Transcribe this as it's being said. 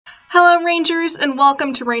Hello Rangers and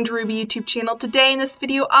welcome to Ranger Ruby YouTube channel. Today in this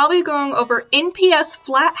video I'll be going over NPS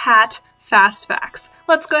flat hat fast facts.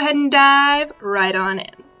 Let's go ahead and dive right on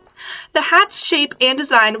in. The hat's shape and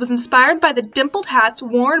design was inspired by the dimpled hats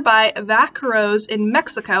worn by vaqueros in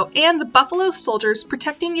Mexico and the buffalo soldiers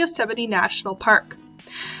protecting Yosemite National Park.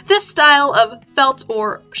 This style of felt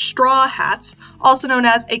or straw hats, also known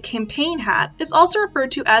as a campaign hat, is also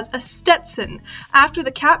referred to as a Stetson, after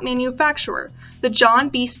the cap manufacturer, the John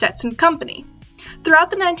B. Stetson Company. Throughout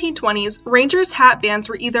the 1920s, Rangers' hat bands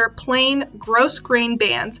were either plain, gross-grain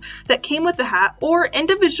bands that came with the hat or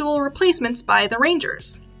individual replacements by the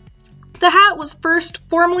Rangers. The hat was first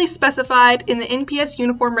formally specified in the NPS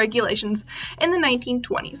uniform regulations in the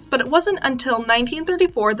 1920s, but it wasn't until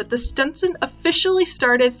 1934 that the Stetson officially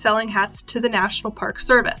started selling hats to the National Park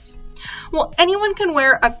Service. While anyone can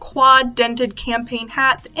wear a quad-dented campaign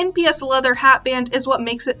hat, the NPS leather hat band is what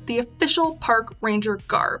makes it the official park ranger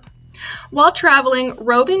garb. While traveling,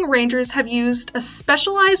 roving rangers have used a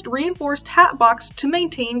specialized reinforced hat box to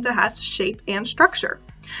maintain the hat's shape and structure.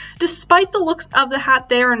 Despite the looks of the hat,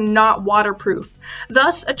 they are not waterproof.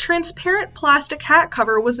 Thus, a transparent plastic hat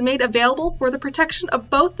cover was made available for the protection of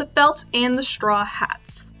both the felt and the straw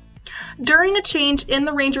hats. During a change in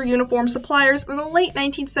the Ranger uniform suppliers in the late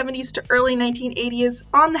 1970s to early 1980s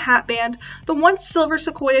on the hat band, the once silver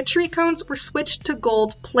sequoia tree cones were switched to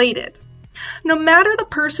gold-plated. No matter the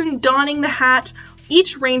person donning the hat,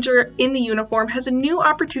 each ranger in the uniform has a new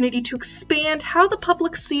opportunity to expand how the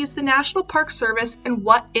public sees the National Park Service and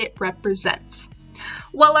what it represents.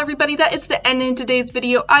 Well, everybody, that is the end of today's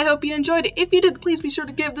video. I hope you enjoyed it. If you did, please be sure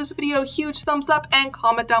to give this video a huge thumbs up and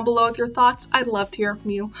comment down below with your thoughts. I'd love to hear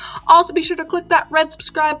from you. Also, be sure to click that red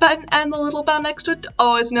subscribe button and the little bell next to it to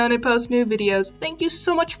always know when I post new videos. Thank you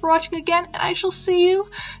so much for watching again, and I shall see you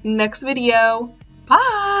next video.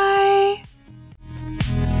 Bye!